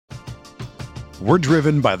We're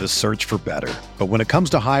driven by the search for better. But when it comes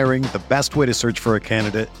to hiring, the best way to search for a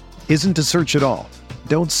candidate isn't to search at all.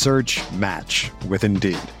 Don't search, match with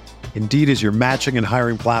Indeed. Indeed is your matching and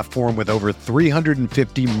hiring platform with over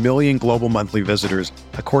 350 million global monthly visitors,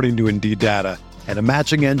 according to Indeed data, and a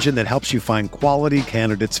matching engine that helps you find quality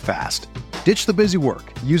candidates fast. Ditch the busy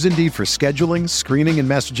work. Use Indeed for scheduling, screening, and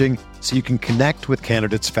messaging so you can connect with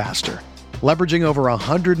candidates faster. Leveraging over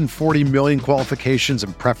 140 million qualifications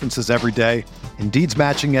and preferences every day, Indeed's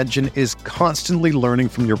matching engine is constantly learning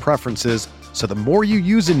from your preferences, so the more you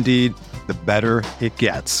use Indeed, the better it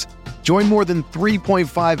gets. Join more than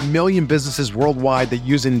 3.5 million businesses worldwide that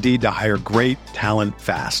use Indeed to hire great talent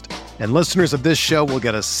fast. And listeners of this show will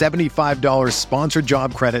get a $75 sponsored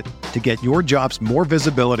job credit to get your jobs more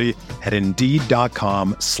visibility at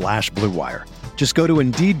Indeed.com/Blue Wire. Just go to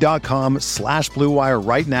Indeed.com/Blue Wire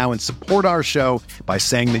right now and support our show by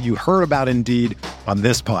saying that you heard about Indeed on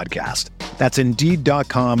this podcast. That's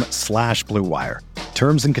Indeed.com/Blue Wire.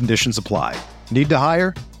 Terms and conditions apply. Need to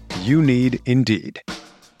hire? You need Indeed.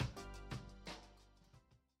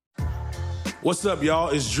 What's up, y'all?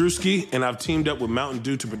 It's Drewski, and I've teamed up with Mountain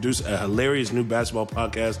Dew to produce a hilarious new basketball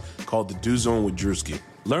podcast called The Dew Zone with Drewski.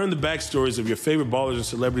 Learn the backstories of your favorite ballers and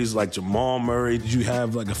celebrities like Jamal Murray. Did you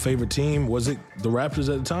have like a favorite team? Was it the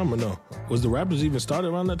Raptors at the time or no? Was the Raptors even started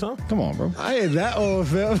around that time? Come on, bro. I ain't that old,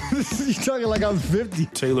 fam. You talking like I'm 50.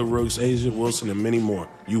 Taylor Rooks, Asia Wilson, and many more.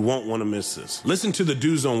 You won't want to miss this. Listen to The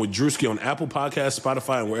Dew Zone with Drewski on Apple Podcasts,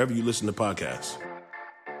 Spotify, and wherever you listen to podcasts.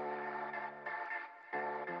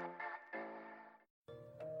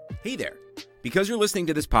 Hey there. Because you're listening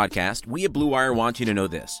to this podcast, we at Blue Wire want you to know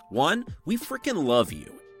this. 1, we freaking love you.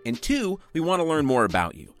 And 2, we want to learn more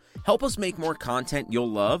about you. Help us make more content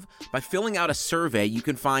you'll love by filling out a survey you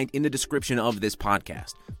can find in the description of this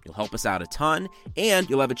podcast. You'll help us out a ton, and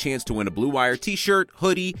you'll have a chance to win a Blue Wire t-shirt,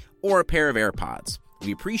 hoodie, or a pair of AirPods.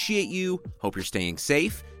 We appreciate you, hope you're staying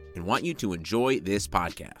safe, and want you to enjoy this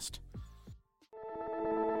podcast.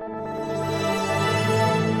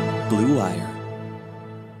 Blue Wire.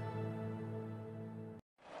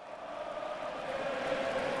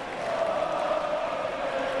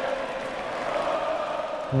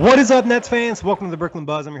 What is up, Nets fans? Welcome to the Brooklyn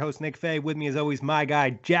Buzz. I'm your host, Nick Fay. With me, as always, my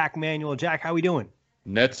guy, Jack Manuel. Jack, how we doing?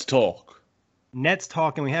 Nets talk. Nets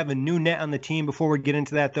talk, and we have a new net on the team. Before we get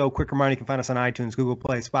into that, though, quick reminder, you can find us on iTunes, Google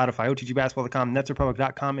Play, Spotify, OTGBasketball.com,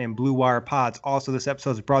 NetsRepublic.com, and Blue Wire Pods. Also, this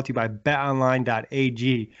episode is brought to you by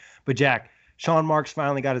BetOnline.ag. But, Jack, Sean Marks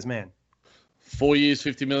finally got his man. 4 years,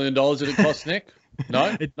 $50 million did it cost, Nick?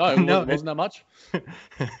 No? It wasn't that much?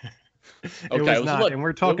 It was not, and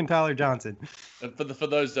we're talking Tyler Johnson. For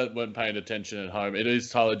those that weren't paying attention at home, it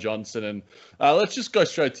is Tyler Johnson. And let's just go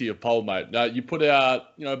straight to your poll, mate. You put out,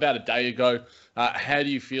 about a day ago, how do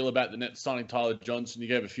you feel about the Nets signing Tyler Johnson? You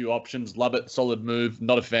gave a few options. Love it, solid move,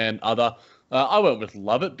 not a fan, other. I went with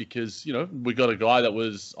love it because, we got a guy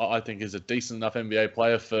that I think is a decent enough NBA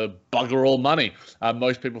player for bugger all money.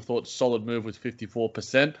 Most people thought solid move with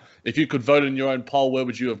 54%. If you could vote in your own poll, where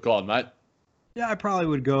would you have gone, mate? Yeah, I probably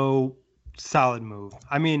would go solid move.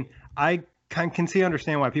 I mean, I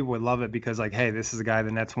understand why people would love it because, hey, this is a guy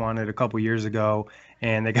the Nets wanted a couple years ago,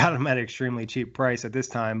 and they got him at an extremely cheap price at this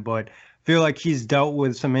time. But I feel like he's dealt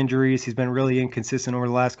with some injuries. He's been really inconsistent over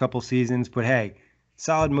the last couple seasons. But, hey,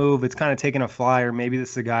 solid move. It's kind of taking a flyer. Maybe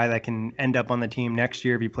this is a guy that can end up on the team next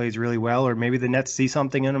year if he plays really well, or maybe the Nets see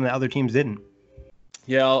something in him that other teams didn't.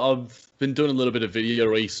 Yeah, I've been doing a little bit of video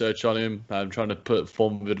research on him. I'm trying to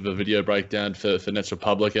form a bit of a video breakdown for Nets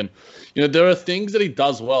Republic. And, there are things that he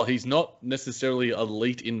does well. He's not necessarily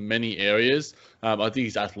elite in many areas. I think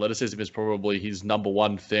his athleticism is probably his number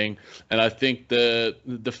one thing. And I think the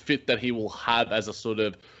fit that he will have as a sort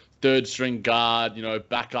of third string guard,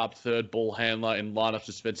 backup third ball handler in lineups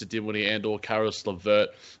with Spencer Dinwiddie and or Karis LeVert.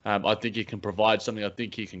 I think he can provide something. I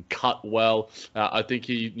think he can cut well. I think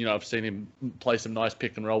I've seen him play some nice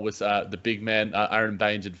pick and roll with the big man, Aaron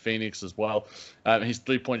Baines in Phoenix as well. His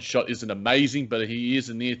three-point shot isn't amazing, but he is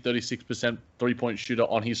a near 36% three-point shooter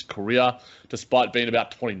on his career, despite being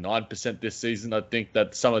about 29% this season. I think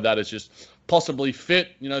that some of that is just possibly fit.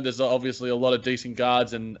 There's obviously a lot of decent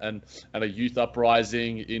guards and a youth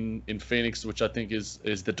uprising in Phoenix, which I think is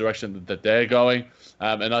the direction that they're going.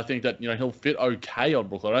 And I think that, he'll fit okay on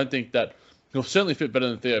Brooklyn. I don't think that he'll certainly fit better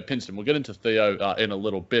than Theo Pinson. We'll get into Theo in a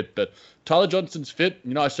little bit, but Tyler Johnson's fit,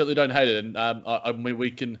 I certainly don't hate it. And I mean,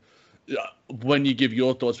 we can, when you give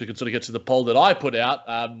your thoughts, we can sort of get to the poll that I put out,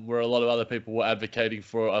 where a lot of other people were advocating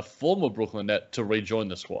for a former Brooklyn Net to rejoin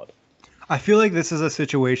the squad. I feel like this is a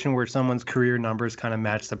situation where someone's career numbers kind of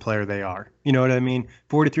match the player they are. You know what I mean?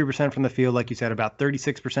 43% from the field, like you said, about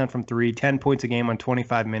 36% from three, 10 points a game on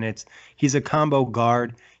 25 minutes. He's a combo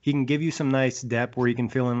guard. He can give you some nice depth where he can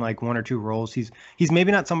fill in like one or two roles. He's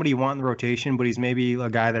maybe not somebody you want in the rotation, but he's maybe a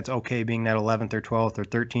guy that's okay being that 11th or 12th or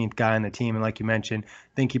 13th guy in the team. And like you mentioned,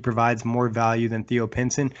 I think he provides more value than Theo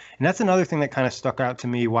Pinson. And that's another thing that kind of stuck out to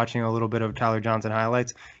me watching a little bit of Tyler Johnson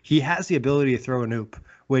highlights. He has the ability to throw an oop,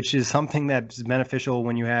 which is something that's beneficial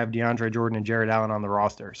when you have DeAndre Jordan and Jared Allen on the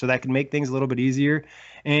roster. So that can make things a little bit easier.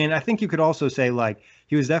 And I think you could also say, like,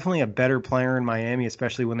 he was definitely a better player in Miami,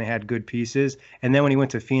 especially when they had good pieces. And then when he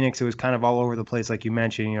went to Phoenix, it was kind of all over the place, like you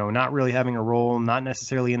mentioned, not really having a role, not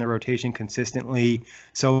necessarily in the rotation consistently.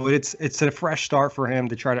 So it's a fresh start for him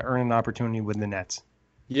to try to earn an opportunity with the Nets.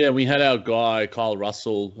 Yeah, we had our guy, Kyle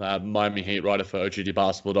Russell, Miami Heat writer for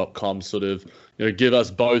OGDbasketball.com, sort of, give us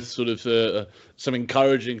both sort of some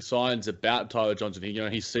encouraging signs about Tyler Johnson.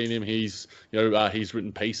 He's seen him, he's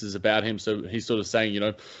written pieces about him. So he's sort of saying,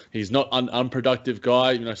 he's not an unproductive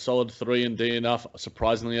guy, solid 3-and-D enough,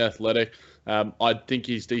 surprisingly athletic. I think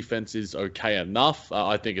his defense is okay enough.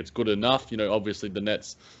 I think it's good enough. Obviously the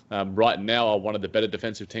Nets right now are one of the better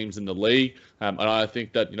defensive teams in the league. And I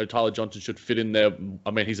think that, Tyler Johnson should fit in there. I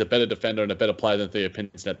mean, he's a better defender and a better player than Theo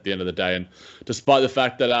Pinson at the end of the day. And despite the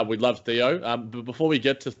fact that we love Theo, but before we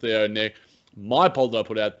get to Theo, Nick, my poll that I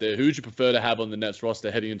put out there, who would you prefer to have on the Nets roster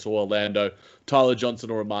heading into Orlando, Tyler Johnson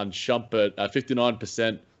or Iman Shumpert?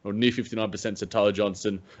 59%. Or near 59% said Tyler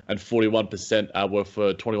Johnson, and 41% were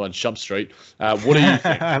for 21 Shump Street. What do you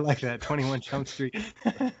think? I like that, 21 Shump Street.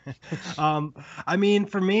 I mean,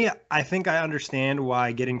 for me, I think I understand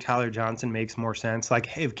why getting Tyler Johnson makes more sense. Like,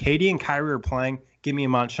 hey, if KD and Kyrie are playing, give me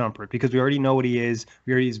Iman Shumpert, because we already know what he is.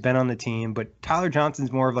 He's been on the team. But Tyler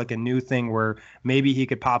Johnson's more of like a new thing where maybe he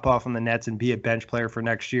could pop off on the Nets and be a bench player for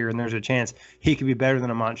next year, and there's a chance he could be better than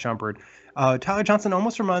Iman Shumpert. Tyler Johnson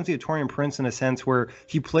almost reminds me of Taurean Prince in a sense where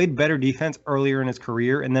he played better defense earlier in his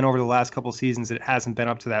career, and then over the last couple seasons it hasn't been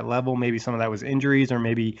up to that level. Maybe some of that was injuries, or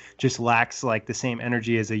maybe just lacks like the same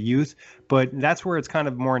energy as a youth. But that's where it's kind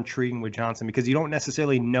of more intriguing with Johnson, because you don't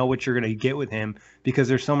necessarily know what you're going to get with him, because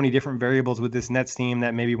there's so many different variables with this Nets team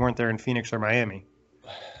that maybe weren't there in Phoenix or Miami.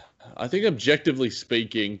 I think objectively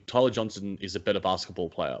speaking, Tyler Johnson is a better basketball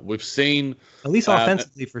player. We've seen, at least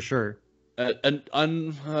offensively, for sure. Yeah,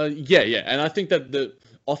 and I think that the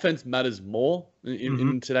offense matters more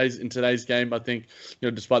in today's game. I think,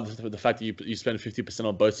 despite the fact that you spend 50%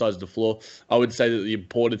 on both sides of the floor, I would say that the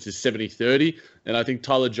importance is 70-30, and I think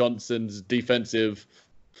Tyler Johnson's defensive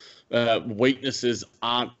weaknesses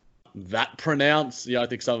aren't that pronounced. I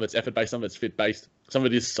think some of it's effort-based, some of it's fit-based. Some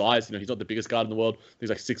of it is size. He's not the biggest guard in the world. He's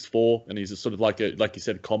like 6'4", and he's sort of like you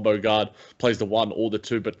said, combo guard. Plays the one or the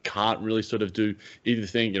two, but can't really sort of do either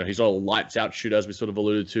thing. He's not a lights out shooter, as we sort of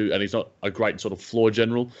alluded to, and he's not a great sort of floor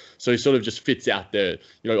general. So he sort of just fits out there.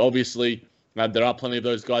 Obviously, there are plenty of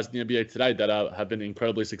those guys in the NBA today that have been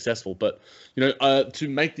incredibly successful. But, to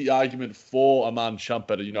make the argument for Iman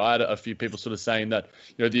Shumpert, I had a few people sort of saying that,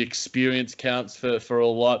 the experience counts for a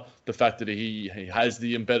lot. The fact that he has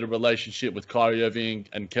the embedded relationship with Kyrie Irving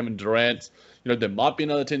and Kevin Durant. There might be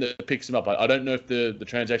another team that picks him up. I don't know if the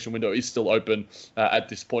transaction window is still open at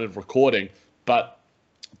this point of recording, but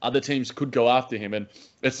other teams could go after him. And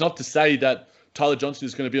it's not to say that Tyler Johnson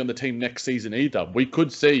is going to be on the team next season either. We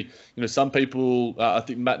could see, some people, I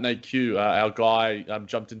think Matt NAQ, our guy,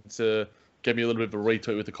 jumped into, gave me a little bit of a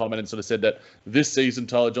retweet with a comment and sort of said that this season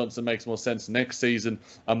Tyler Johnson makes more sense. Next season,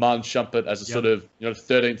 Iman Shumpert as a sort of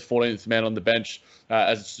 13th, 14th man on the bench,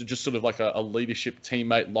 as just sort of like a leadership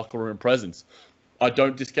teammate, locker room presence. I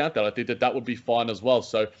don't discount that. I think that would be fine as well.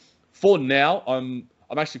 So for now, I'm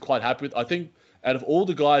actually quite happy with. I think out of all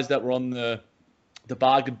the guys that were on the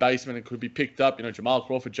bargain basement and could be picked up, Jamal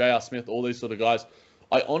Crawford, J.R. Smith, all these sort of guys,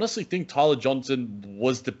 I honestly think Tyler Johnson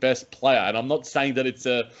was the best player. And I'm not saying that it's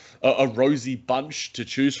a rosy bunch to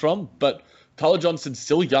choose from, but Tyler Johnson's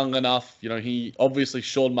still young enough. He obviously,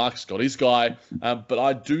 Sean Marks got his guy. But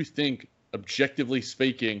I do think, objectively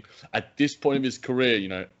speaking, at this point of his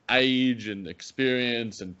career, age and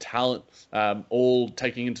experience and talent, all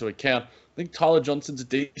taking into account, I think Tyler Johnson's a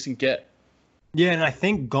decent get. Yeah, and I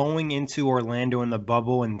think going into Orlando in the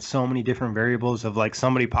bubble and so many different variables of like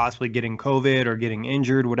somebody possibly getting COVID or getting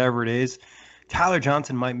injured, whatever it is, Tyler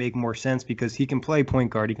Johnson might make more sense because he can play point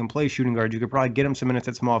guard, he can play shooting guard. You could probably get him some minutes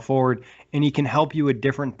at small forward, and he can help you with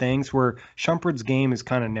different things where Shumpert's game is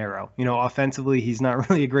kind of narrow. Offensively, he's not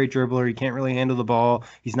really a great dribbler. He can't really handle the ball.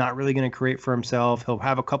 He's not really going to create for himself. He'll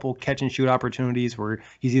have a couple catch and shoot opportunities where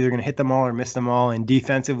he's either going to hit them all or miss them all. And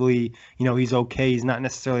defensively, he's okay. He's not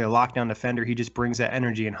necessarily a lockdown defender. He just brings that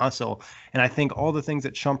energy and hustle. And I think all the things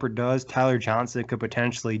that Shumpert does, Tyler Johnson could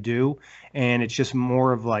potentially do. And it's just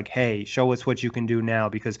more of like, hey, show us what you can do now,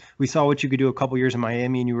 because we saw what you could do a couple years in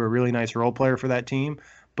Miami and you were a really nice role player for that team.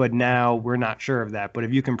 But now we're not sure of that. But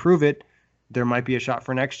if you can prove it, there might be a shot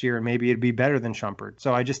for next year and maybe it'd be better than Shumpert.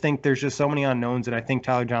 So I just think there's just so many unknowns, and I think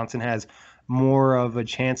Tyler Johnson has more of a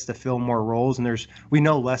chance to fill more roles, and we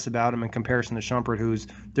know less about him in comparison to Shumpert,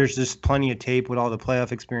 there's just plenty of tape with all the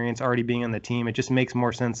playoff experience already being on the team. It just makes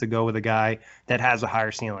more sense to go with a guy that has a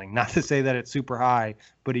higher ceiling. Not to say that it's super high,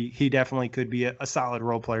 but he definitely could be a solid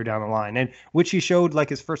role player down the line, and which he showed like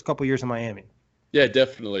his first couple years in Miami. Yeah,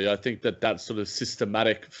 definitely. I think that sort of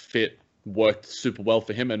systematic fit worked super well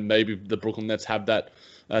for him, and maybe the Brooklyn Nets have that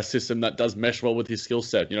system that does mesh well with his skill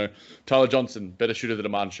set. Tyler Johnson, better shooter than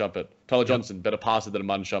Iman Shumpert. Tyler Johnson, better passer than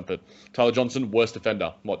Iman Shumpert. Tyler Johnson, worst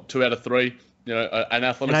defender. 2 out of 3? An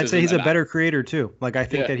athleticism. And I'd say he's a better creator too. Like, I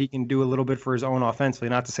think that he can do a little bit for his own offensively.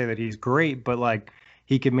 Not to say that he's great, but like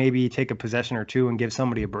he could maybe take a possession or two and give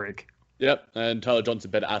somebody a break. Yep, and Tyler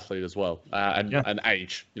Johnson, better athlete as well, and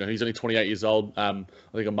age. He's only 28 years old. I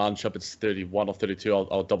think Iman Shumpert's 31 or 32.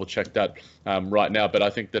 I'll double check that right now. But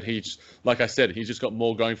I think that he's, like I said, he's just got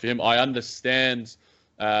more going for him. I understand.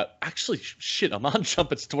 Iman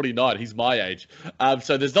Shumpert's 29. He's my age.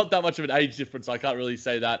 So there's not that much of an age difference. I can't really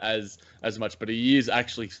say that as much. But he is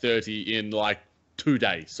actually 30 in like 2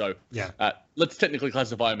 days. So let's technically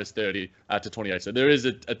classify him as 30 to 28. So there is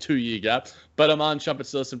a 2-year gap. But Iman Shumpert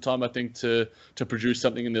still has some time, I think, to produce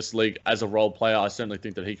something in this league as a role player. I certainly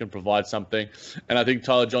think that he can provide something. And I think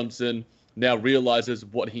Tyler Johnson now realizes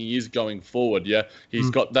what he is going forward. Yeah,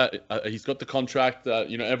 he's got that. He's got the contract.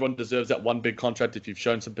 Everyone deserves that one big contract if you've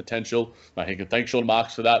shown some potential. He can thank Sean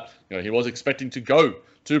Marks for that. He was expecting to go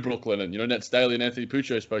to Brooklyn, and Ned Staley and Anthony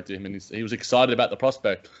Puccio spoke to him, and he was excited about the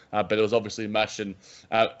prospect, but it was obviously matched. And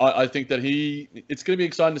I think that it's going to be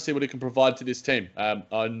exciting to see what he can provide to this team.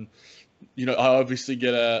 I obviously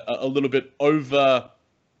get a little bit over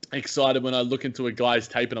excited when I look into a guy's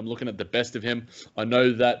tape and I'm looking at the best of him. I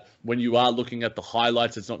know that when you are looking at the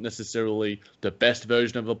highlights, it's not necessarily the best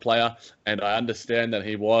version of a player. And I understand that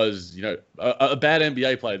he was, a bad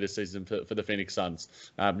NBA player this season for the Phoenix Suns.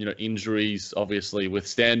 Injuries obviously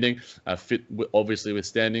withstanding, fit obviously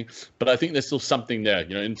withstanding. But I think there's still something there,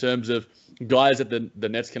 in terms of guys that the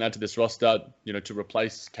Nets can add to this roster, to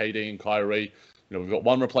replace KD and Kyrie. We've got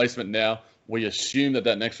one replacement now. We assume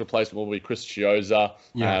that next replacement will be Chris Chiozza.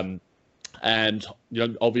 Yeah. And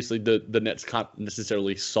obviously the Nets can't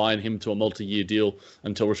necessarily sign him to a multi-year deal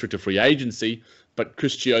until restricted free agency. But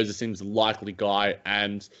Chris Chiozza seems the likely guy,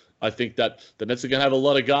 and I think that the Nets are going to have a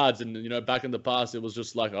lot of guards. And back in the past, it was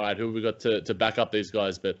just like, all right, who have we got to back up these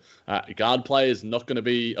guys? But guard play is not going to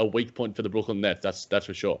be a weak point for the Brooklyn Nets. That's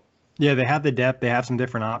for sure. Yeah, they have the depth. They have some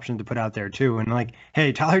different options to put out there, too. And, like,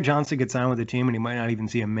 hey, Tyler Johnson could sign with the team, and he might not even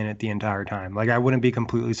see a minute the entire time. Like, I wouldn't be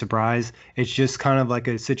completely surprised. It's just kind of like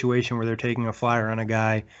a situation where they're taking a flyer on a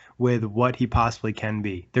guy with what he possibly can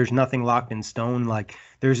be. There's nothing locked in stone. Like,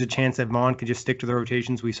 there's a chance that Vaughn could just stick to the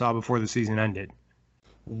rotations we saw before the season ended.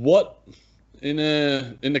 What, in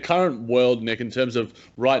the current world, Nick, in terms of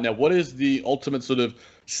right now, what is the ultimate sort of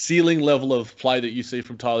ceiling level of play that you see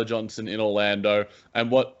from Tyler Johnson in Orlando,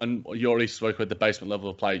 and you already spoke about the basement level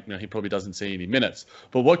of play. He probably doesn't see any minutes,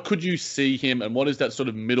 but what could you see him, and what is that sort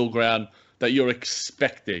of middle ground that you're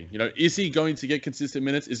expecting? Is he going to get consistent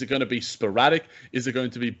minutes? Is it going to be sporadic? Is it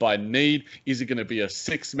going to be by need? Is it going to be a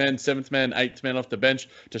 6th man, 7th man, 8th man off the bench?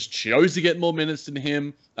 Does Chiozza get more minutes than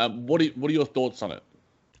him? What are your thoughts on it?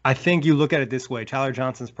 I think you look at it this way. Tyler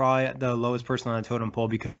Johnson's probably the lowest person on the totem pole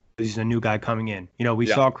because he's a new guy coming in. We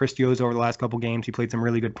saw Chris Chiozza over the last couple games. He played some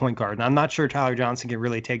really good point guard. And I'm not sure Tyler Johnson can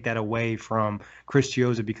really take that away from Chris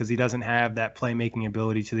Chiozza because he doesn't have that playmaking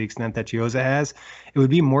ability to the extent that Chiozza has. It would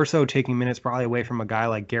be more so taking minutes probably away from a guy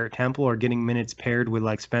like Garrett Temple or getting minutes paired with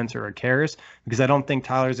like Spencer or Karras, because I don't think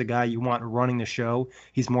Tyler's a guy you want running the show.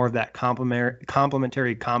 He's more of that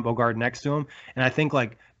complementary combo guard next to him. And I think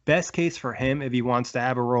like best case for him, if he wants to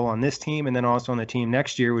have a role on this team and then also on the team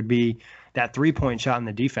next year, would be that 3-point shot in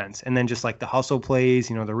the defense. And then just like the hustle plays,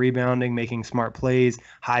 you know, the rebounding, making smart plays,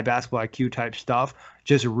 high basketball IQ type stuff,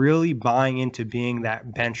 just really buying into being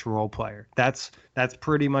that bench role player. That's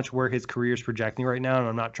pretty much where his career is projecting right now. And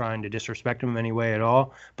I'm not trying to disrespect him in any way at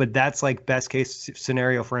all, but that's like best case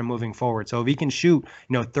scenario for him moving forward. So if he can shoot,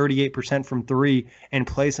 38% from three and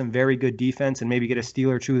play some very good defense and maybe get a steal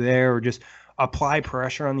or two there, or just apply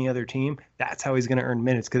pressure on the other team, that's how he's going to earn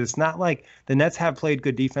minutes. Because it's not like the Nets have played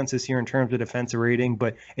good defense this year in terms of defensive rating,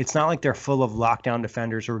 but it's not like they're full of lockdown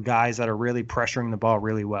defenders or guys that are really pressuring the ball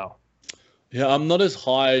really well. Yeah, I'm not as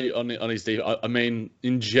high on his defense. I mean,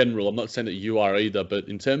 in general, I'm not saying that you are either, but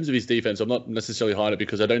in terms of his defense, I'm not necessarily high on it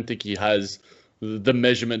because I don't think he has the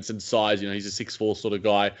measurements and size. He's a 6'4" sort of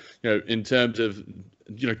guy. In terms of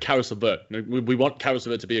Caris LeVert, we want Caris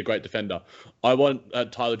LeVert to be a great defender. I want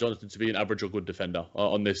Tyler Johnson to be an average or good defender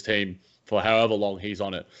on this team for however long he's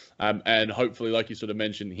on it. And hopefully, like you sort of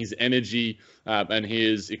mentioned, his energy and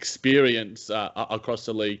his experience across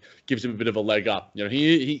the league gives him a bit of a leg up.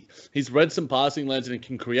 He's read some passing lanes and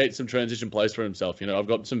can create some transition plays for himself. I've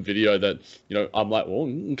got some video that, I'm like, well,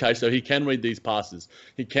 okay, so he can read these passes.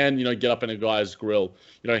 He can, get up in a guy's grill.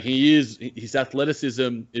 His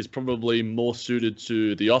athleticism is probably more suited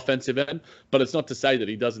to the offensive end, but it's not to say that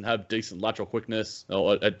he doesn't have decent lateral quickness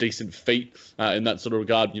or a decent feet in that sort of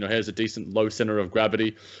regard. He has a decent low center of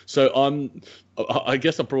gravity. So I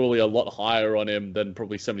guess I'm probably a lot higher on him than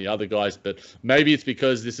probably some of the other guys, but maybe it's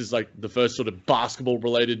because this is like the first sort of basketball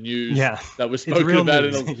related news that was spoken about.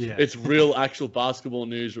 It's real actual basketball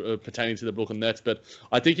news pertaining to the Brooklyn Nets, but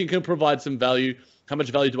I think he can provide some value. How much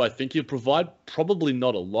value do I think he'll provide? Probably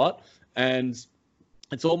not a lot. And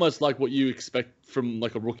it's almost like what you expect from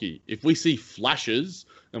like a rookie. If we see flashes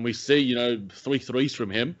and we see, 3 threes from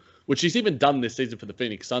him, which he's even done this season for the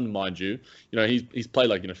Phoenix Suns, mind you. He's played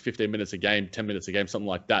like 15 minutes a game, 10 minutes a game, something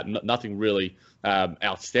like that. Nothing really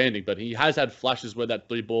outstanding, but he has had flashes where that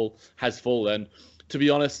three ball has fallen. To be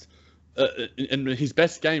honest, and his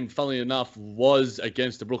best game, funnily enough, was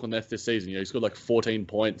against the Brooklyn Nets this season. He scored like 14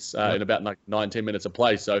 points in about like 19 minutes of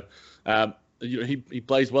play. So he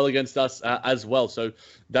plays well against us as well. So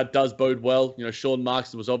that does bode well. Sean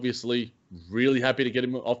Marks was obviously really happy to get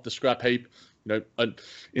him off the scrap heap.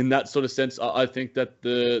 In that sort of sense, I think that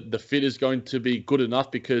the fit is going to be good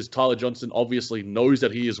enough because Tyler Johnson obviously knows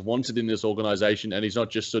that he is wanted in this organization and he's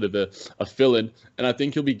not just sort of a fill-in. And I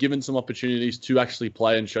think he'll be given some opportunities to actually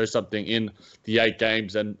play and show something in the 8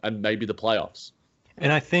 games and maybe the playoffs.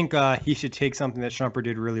 And I think he should take something that Shumpert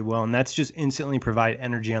did really well, and that's just instantly provide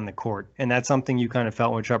energy on the court. And that's something you kind of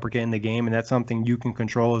felt when Shumpert came in the game, and that's something you can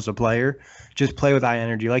control as a player. Just play with high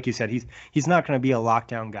energy. Like you said, he's not going to be a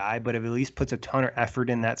lockdown guy, but if at least puts a ton of effort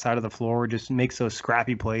in that side of the floor, just makes those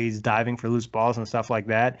scrappy plays, diving for loose balls and stuff like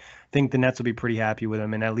that, I think the Nets will be pretty happy with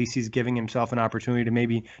him. And at least he's giving himself an opportunity to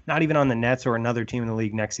maybe not even on the Nets or another team in the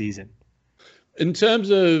league next season. In terms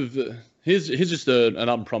of, here's just an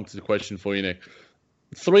unprompted question for you, Nick.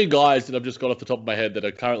 3 guys that I've just got off the top of my head that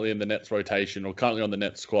are currently in the Nets rotation or currently on the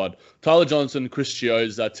Nets squad. Tyler Johnson, Chris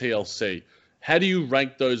Chiozza, TLC. How do you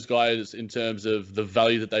rank those guys in terms of the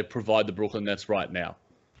value that they provide the Brooklyn Nets right now?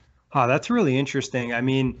 Oh, that's really interesting. I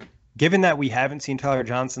mean, given that we haven't seen Tyler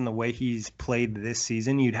Johnson the way he's played this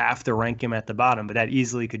season, you'd have to rank him at the bottom, but that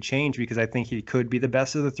easily could change because I think he could be the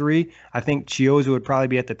best of the 3. I think Chiozza would probably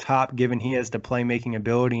be at the top given he has the playmaking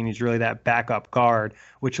ability and he's really that backup guard,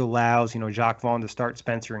 which allows, Jacques Vaughn to start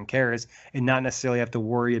Spencer and Caris and not necessarily have to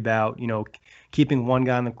worry about, keeping one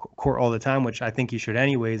guy on the court all the time, which I think he should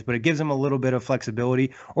anyways, but it gives him a little bit of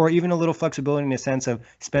flexibility or even a little flexibility in the sense of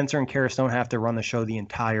Spencer and Caris don't have to run the show the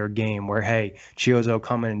entire game where, hey, Chiozza will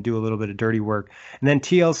come in and do a little bit of dirty work. And then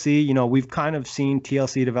TLC, we've kind of seen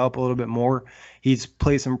TLC develop a little bit more. He's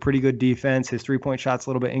played some pretty good defense. His 3-point shot's a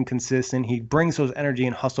little bit inconsistent. He brings those energy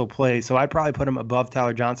and hustle plays. So I'd probably put him above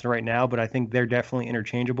Tyler Johnson right now, but I think they're definitely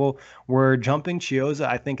interchangeable. Where jumping Chiozza,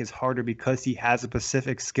 I think, is harder because he has a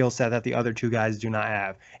specific skill set that the other 2 guys do not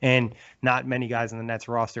have. And not many guys in the Nets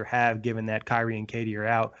roster have, given that Kyrie and Katie are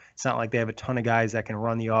out. It's not like they have a ton of guys that can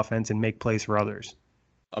run the offense and make plays for others.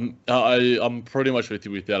 I'm pretty much with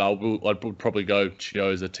you with that. I'd probably go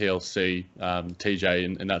Chiozza, TLC,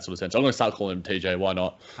 TJ in that sort of sense. I'm going to start calling him TJ. Why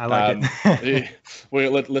not? I like it.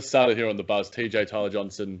 Let's start it here on the buzz. TJ, Tyler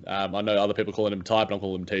Johnson. I know other people calling him Ty, but I'm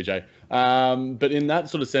calling him TJ. But in that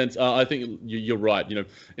sort of sense, I think you're right.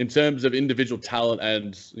 In terms of individual talent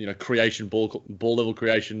and creation, ball level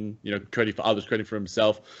creation, creating for others, creating for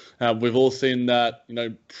himself. We've all seen that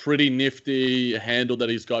pretty nifty handle that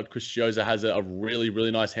he's got. Chris Chiozza has a really,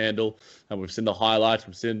 really nice handle, and we've seen the highlights.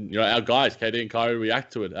 We've seen our guys, KD and Kyrie,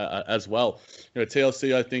 react to it as well.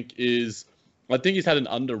 TLC, I think, is I think he's had an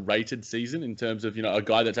underrated season in terms of, a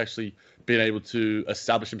guy that's actually been able to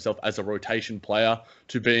establish himself as a rotation player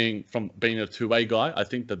to being a two-way guy. I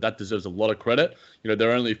think that deserves a lot of credit. There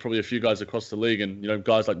are only probably a few guys across the league, and,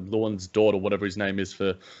 guys like Lawrence Dort or whatever his name is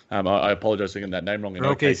for, I apologize for getting that name wrong.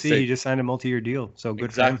 For OKC, he just signed a multi-year deal, so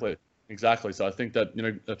good for him. Exactly. So I think that,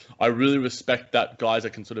 I really respect that guys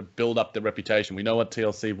that can sort of build up their reputation. We know what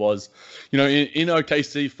TLC was, in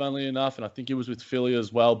OKC, funnily enough, and I think he was with Philly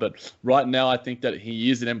as well. But right now, I think that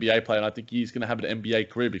he is an NBA player, and I think he's going to have an NBA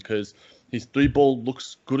career because his three ball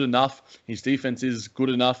looks good enough. His defense is good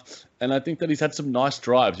enough. And I think that he's had some nice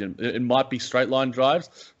drives. It might be straight line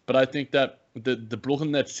drives, but I think that the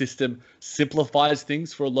Brooklyn Nets system simplifies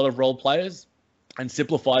things for a lot of role players and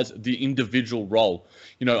simplifies the individual role.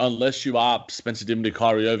 Unless you are Spencer Dinwiddie,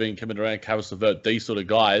 Kyrie Irving, Kevin Durant, Caris LeVert, these sort of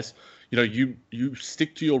guys, you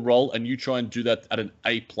stick to your role and you try and do that at an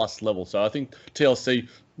A+ level. So I think TLC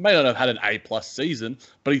may not have had an A+ season,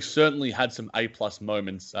 but he certainly had some A+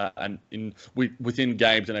 moments within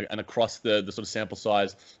games and across the sort of sample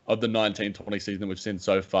size of the 19-20 season that we've seen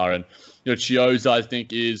so far. And Chiozza, I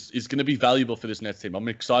think, is going to be valuable for this Nets team. I'm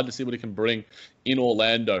excited to see what he can bring in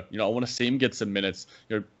Orlando. I want to see him get some minutes.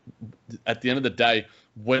 At the end of the day,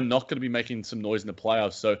 we're not going to be making some noise in the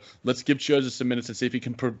playoffs. So let's give Chiozza some minutes and see if he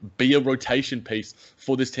can be a rotation piece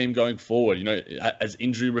for this team going forward, as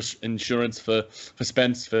injury insurance for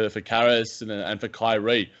Spence, for Caris, and for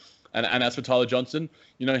Kyrie. And as for Tyler Johnson,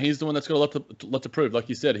 he's the one that's got a lot to prove. Like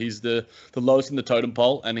you said, he's the lowest in the totem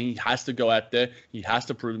pole, and he has to go out there. He has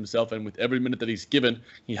to prove himself. And with every minute that he's given,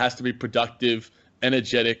 he has to be productive,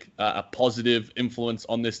 energetic, a positive influence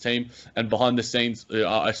on this team. And behind the scenes,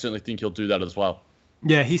 I certainly think he'll do that as well.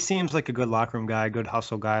 Yeah, he seems like a good locker room guy, a good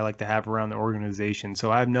hustle guy, like to have around the organization.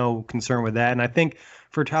 So I have no concern with that. And I think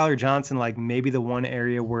for Tyler Johnson, like maybe the one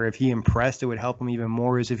area where if he impressed, it would help him even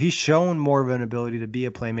more is if he's shown more of an ability to be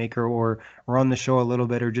a playmaker or run the show a little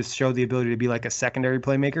bit or just show the ability to be like a secondary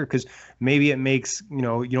playmaker, because maybe it makes, you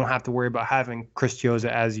don't have to worry about having Chris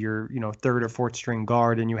Chiozza as your, third or fourth string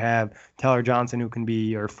guard, and you have Tyler Johnson who can be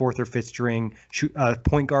your fourth or fifth string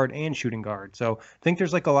point guard and shooting guard. So I think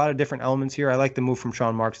there's like a lot of different elements here. I like the move from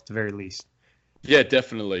Sean Marks at the very least. Yeah,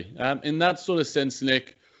 definitely. In that sort of sense,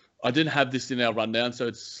 Nick, I didn't have this in our rundown, so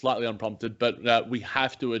it's slightly unprompted, but we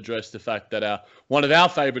have to address the fact that one of our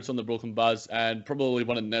favourites on the Brooklyn Buzz and probably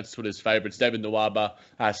one of Nets Twitter's favourites, David Nwaba,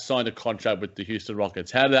 signed a contract with the Houston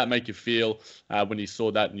Rockets. How did that make you feel when you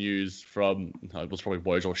saw that news from, it was probably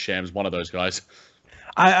Woj or Shams, one of those guys?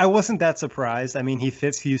 I wasn't that surprised. I mean, he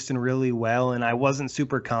fits Houston really well, and I wasn't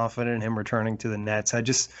super confident in him returning to the Nets.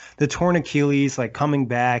 The torn Achilles, like coming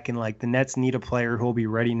back, and like the Nets need a player who'll be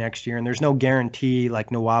ready next year, and there's no guarantee like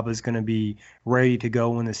Nwaba's going to be ready to go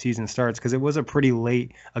when the season starts because it was a pretty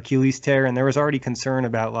late Achilles tear, and there was already concern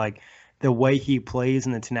about like the way he plays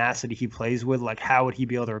and the tenacity he plays with, like how would he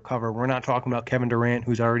be able to recover? We're not talking about Kevin Durant,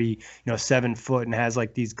 who's already, 7 foot and has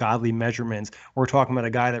like these godly measurements. We're talking about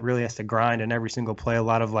a guy that really has to grind in every single play, a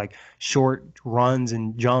lot of like short runs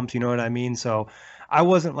and jumps, you know what I mean? So I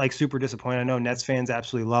wasn't like super disappointed. I know Nets fans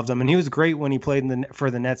absolutely loved him, and he was great when he played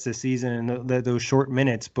for the Nets this season and those short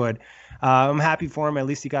minutes. But I'm happy for him. At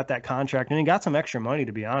least he got that contract, and he got some extra money,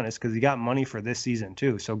 to be honest, because he got money for this season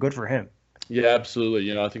too. So good for him. Yeah,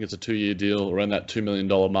 absolutely. I think it's a 2-year deal around that $2 million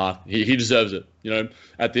mark. He deserves it.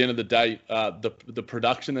 At the end of the day, the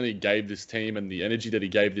production that he gave this team and the energy that he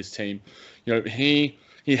gave this team, he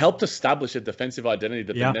helped establish a defensive identity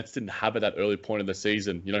that the Nets didn't have at that early point of the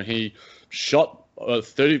season. He shot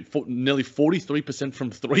nearly 43%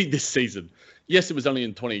 from three this season. Yes, it was only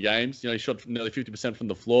in 20 games. He shot nearly 50% from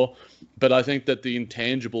the floor. But I think that the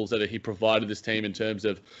intangibles that he provided this team in terms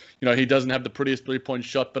of, he doesn't have the prettiest three-point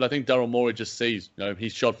shot, but I think Daryl Morey just sees, he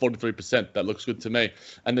shot 43%. That looks good to me.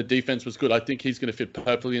 And the defense was good. I think he's going to fit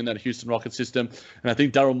perfectly in that Houston Rockets system. And I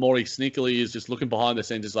think Daryl Morey sneakily is just looking behind the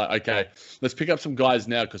scenes, is like, okay, let's pick up some guys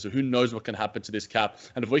now because who knows what can happen to this cap.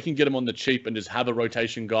 And if we can get him on the cheap and just have a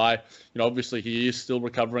rotation guy, obviously he is still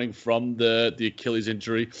recovering from the Achilles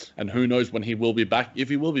injury. And who knows when he will be back, if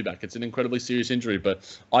he will be back. It's an incredibly serious injury,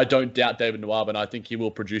 but I don't doubt David Nwaba, and I think he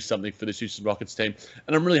will produce something for this Houston Rockets team.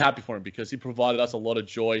 And I'm really happy for him because he provided us a lot of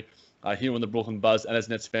joy here on the Brooklyn Buzz and as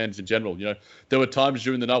Nets fans in general. There were times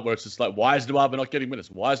during the night where it's just like, why is Nwaba not getting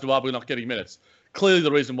minutes? Why is Nwaba not getting minutes? Clearly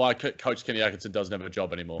the reason why Coach Kenny Atkinson doesn't have a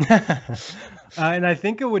job anymore. And I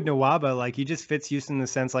think it with Nwaba, like he just fits Houston in the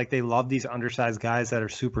sense like they love these undersized guys that are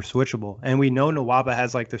super switchable. And we know Nwaba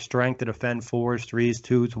has like the strength to defend 4s, 3s,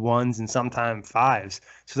 2s, 1s, and sometimes 5s.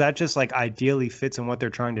 So that just like ideally fits in what they're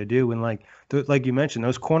trying to do. And like you mentioned,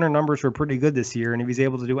 those corner numbers were pretty good this year. And if he's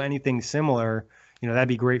able to do anything similar, that'd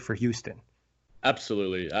be great for Houston.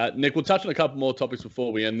 Absolutely. Nick, we'll touch on a couple more topics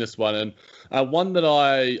before we end this one. And one that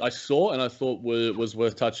I saw and I thought was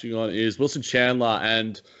worth touching on is Wilson Chandler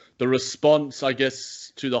and the response, I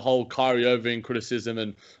guess, to the whole Kyrie Irving criticism.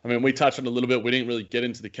 And, I mean, we touched on it a little bit. We didn't really get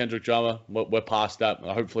into the Kendrick drama. We're past that.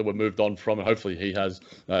 Hopefully we're moved on from it. Hopefully he has,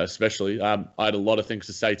 especially. I had a lot of things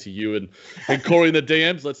to say to you and Corey in the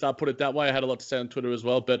DMs. Let's not put it that way. I had a lot to say on Twitter as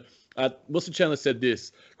well. But Wilson Chandler said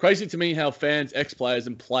this: "Crazy to me how fans, ex-players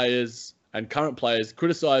and players and current players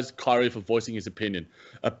criticize Kyrie for voicing his opinion.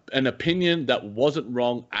 An opinion that wasn't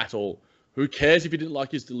wrong at all. Who cares if you didn't like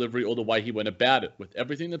his delivery or the way he went about it? With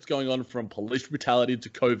everything that's going on from police brutality to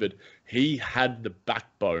COVID, he had the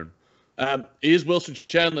backbone." Is Wilson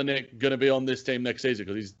Chandler, Nick, going to be on this team next season?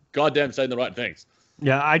 Because he's goddamn saying the right things.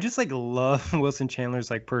 Yeah, I just love Wilson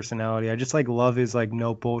Chandler's personality. I just love his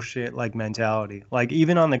no bullshit mentality.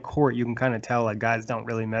 Even on the court, you can kind of tell guys don't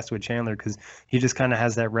really mess with Chandler because he just kind of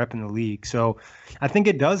has that rep in the league. So I think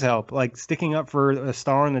it does help. Sticking up for a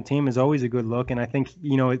star on the team is always a good look, and I think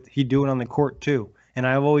he'd do it on the court too. And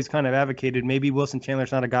I've always kind of advocated maybe Wilson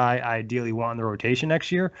Chandler's not a guy I ideally want in the rotation next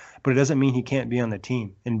year, but it doesn't mean he can't be on the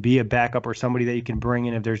team and be a backup or somebody that you can bring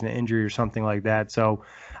in if there's an injury or something like that. So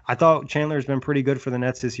I thought Chandler's been pretty good for the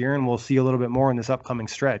Nets this year, and we'll see a little bit more in this upcoming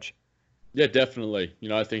stretch. Yeah, definitely.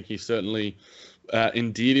 I think he certainly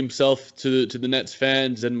endeared himself to the Nets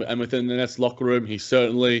fans and within the Nets locker room. He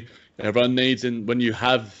certainly, everyone needs, and when you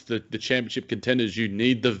have the championship contenders, you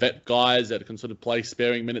need the vet guys that can sort of play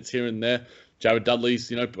sparing minutes here and there. Jared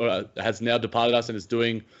Dudley's, has now departed us and is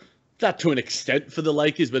doing that to an extent for the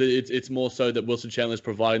Lakers, but it's more so that Wilson Chandler is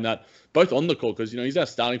providing that both on the court because, he's now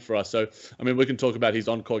starting for us. So, I mean, we can talk about his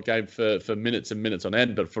on-court game for minutes and minutes on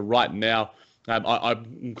end, but for right now,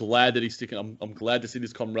 I'm glad that he's sticking. I'm glad to see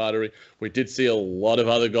this camaraderie. We did see a lot of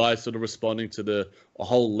other guys sort of responding to the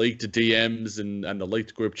whole leaked DMs and the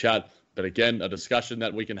leaked group chat. But again, a discussion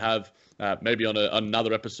that we can have maybe on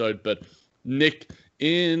another episode. But Nick,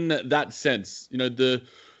 in that sense,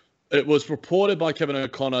 it was reported by Kevin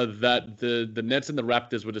O'Connor that the Nets and the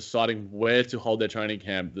Raptors were deciding where to hold their training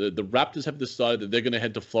camp. The Raptors have decided that they're going to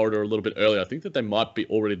head to Florida a little bit earlier. I think that they might be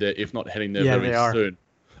already there, if not heading there very soon.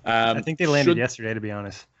 I think they landed yesterday, to be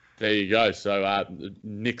honest. There you go. So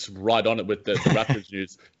Nick's right on it with the Raptors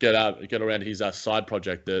news. Get around his side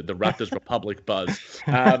project, the Raptors Republic Buzz.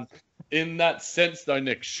 In that sense, though,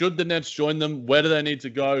 Nick, should the Nets join them? Where do they need to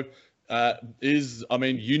go? More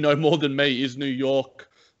than me, is New York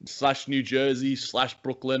 / New Jersey /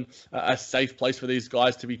 Brooklyn a safe place for these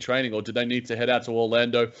guys to be training, or do they need to head out to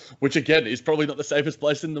Orlando, which again is probably not the safest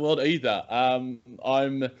place in the world either? I'm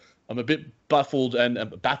a bit baffled, and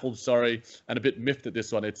a bit miffed at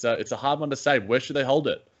this one. It's a hard one to say. Where should they hold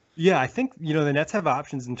it? Yeah, I think, the Nets have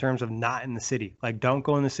options in terms of not in the city. Don't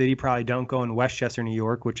go in the city, probably don't go in Westchester, New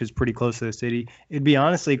York, which is pretty close to the city. It'd be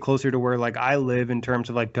honestly closer to where I live in terms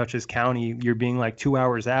of Dutchess County. You're being 2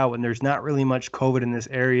 hours out, and there's not really much COVID in this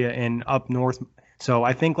area and up north. So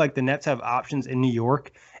I think the Nets have options in New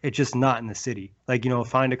York. It's just not in the city.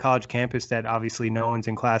 Find a college campus that obviously no one's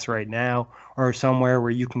in class right now, or somewhere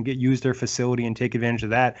where you can use their facility and take advantage of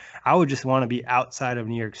that. I would just want to be outside of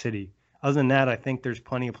New York City. Other than that, I think there's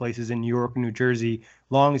plenty of places in New York, New Jersey,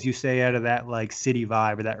 long as you stay out of that city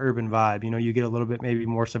vibe or that urban vibe. You get a little bit maybe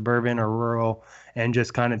more suburban or rural and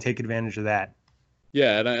just kind of take advantage of that.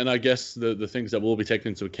 Yeah, and I guess the things that we'll be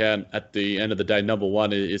taking into account at the end of the day, number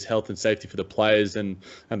one is health and safety for the players and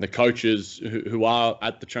the coaches who are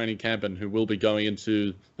at the training camp and who will be going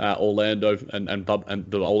into Orlando and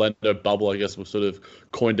the Orlando bubble, I guess we've sort of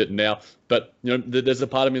coined it now. But there's a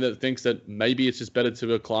part of me that thinks that maybe it's just better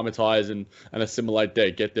to acclimatize and assimilate there,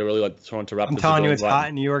 get there early, like the Toronto Raptors. I'm telling you, it's hot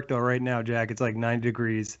in New York though right now, Jack. It's 90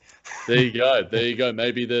 degrees. There you go.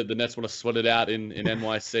 Maybe the Nets want to sweat it out in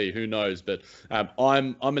NYC. Who knows? But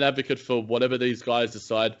I'm an advocate for whatever these guys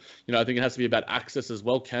decide. I think it has to be about access as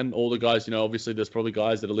well. Can all the guys, obviously there's probably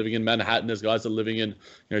guys that are living in Manhattan, there's guys that are living in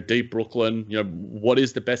deep Brooklyn. What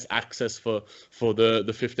is the best access for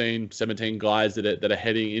the 15, 17 guys that are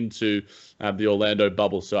heading into the Orlando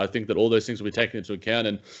bubble? So I think that all those things will be taken into account,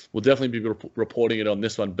 and we'll definitely be reporting it on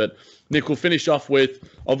this one. But Nick, we'll finish off with,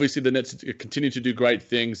 obviously the Nets continue to do great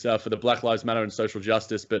things for the Black Lives Matter and social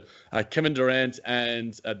justice, but Kevin Durant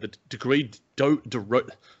and the Degree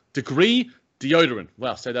Deodorant.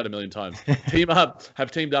 Wow, say that a million times.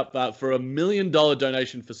 have teamed up for $1 million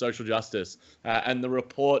donation for social justice. And the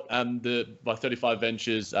report by 35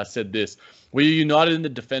 Ventures said this: "We are united in the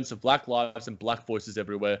defense of Black lives and Black voices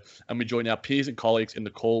everywhere, and we join our peers and colleagues in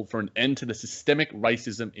the call for an end to the systemic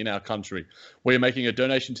racism in our country. We are making a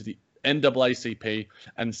donation to the NAACP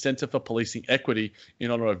and Center for Policing Equity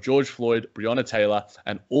in honor of George Floyd, Breonna Taylor,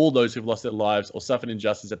 and all those who've lost their lives or suffered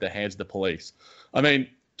injustice at the hands of the police. I mean,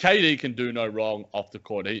 KD can do no wrong off the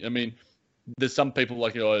court. There's some people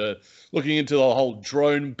looking into the whole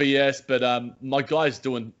drone BS, but my guy's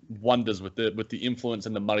doing wonders with the influence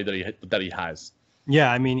and the money that he has.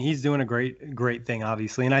 Yeah, I mean, he's doing a great thing,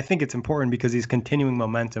 obviously. And I think it's important because he's continuing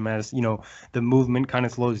momentum as, the movement kind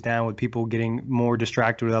of slows down with people getting more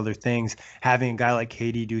distracted with other things. Having a guy like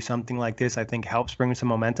KD do something like this, I think helps bring some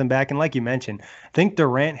momentum back. And like you mentioned, I think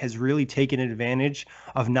Durant has really taken advantage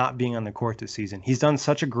of not being on the court this season. He's done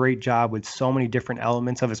such a great job with so many different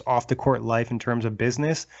elements of his off the court life in terms of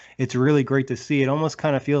business. It's really great to see. It almost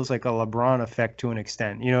kind of feels like a LeBron effect to an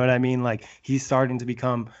extent. You know what I mean? Like he's starting to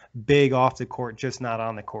become big off the court, just not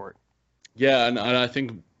on the court. Yeah, and I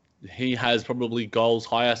think he has probably goals,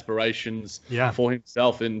 high aspirations for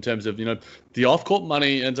himself in terms of, the off-court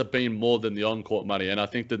money ends up being more than the on-court money. And I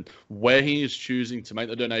think that where he is choosing to make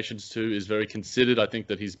the donations to is very considered. I think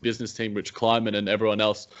that his business team, Rich Kleiman and everyone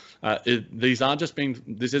else, this isn't just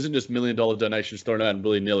 $1 million donations thrown out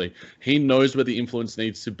willy-nilly. He knows where the influence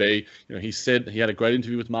needs to be. He said he had a great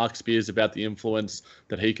interview with Mark Spears about the influence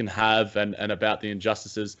that he can have and about the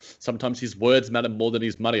injustices. Sometimes his words matter more than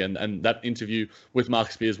his money. And that interview with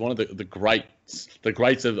Mark Spears, one of the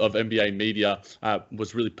greats of NBA media,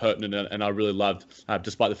 was really pertinent, and I really loved,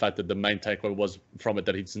 despite the fact that the main takeaway was from it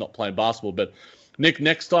that he's not playing basketball. But Nick,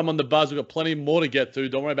 next time on The Buzz, we've got plenty more to get through.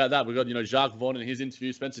 Don't worry about that. We've got, Jacques Vaughn in his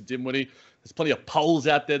interview, Spencer Dinwiddie. There's plenty of polls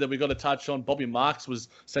out there that we've got to touch on. Bobby Marks was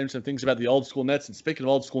saying some things about the old school Nets. And speaking of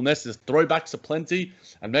old school Nets, there's throwbacks aplenty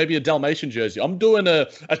and maybe a Dalmatian jersey. I'm doing a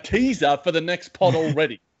teaser for the next pod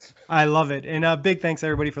already. I love it. And big thanks,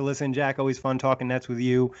 everybody, for listening. Jack, always fun talking Nets with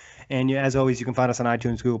you. And as always, you can find us on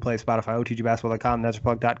iTunes, Google Play, Spotify, OTGBasketball.com,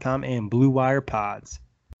 NetsReplugged.com, and Blue Wire Pods.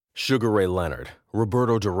 Sugar Ray Leonard,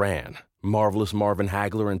 Roberto Duran, Marvelous Marvin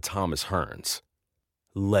Hagler, and Thomas Hearns.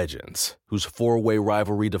 Legends, whose four-way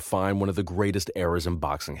rivalry defined one of the greatest eras in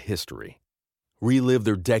boxing history. Relive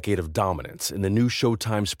their decade of dominance in the new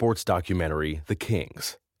Showtime sports documentary, The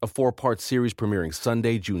Kings, a 4-part series premiering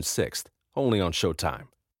Sunday, June 6th, only on Showtime.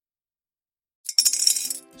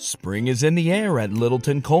 Spring is in the air at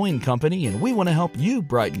Littleton Coin Company, and we want to help you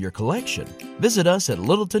brighten your collection. Visit us at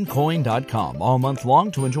littletoncoin.com all month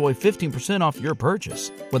long to enjoy 15% off your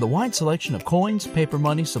purchase. With a wide selection of coins, paper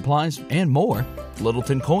money, supplies, and more,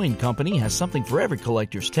 Littleton Coin Company has something for every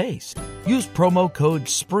collector's taste. Use promo code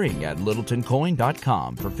SPRING at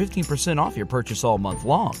littletoncoin.com for 15% off your purchase all month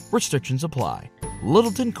long. Restrictions apply.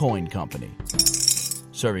 Littleton Coin Company.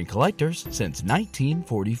 Serving collectors since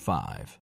 1945.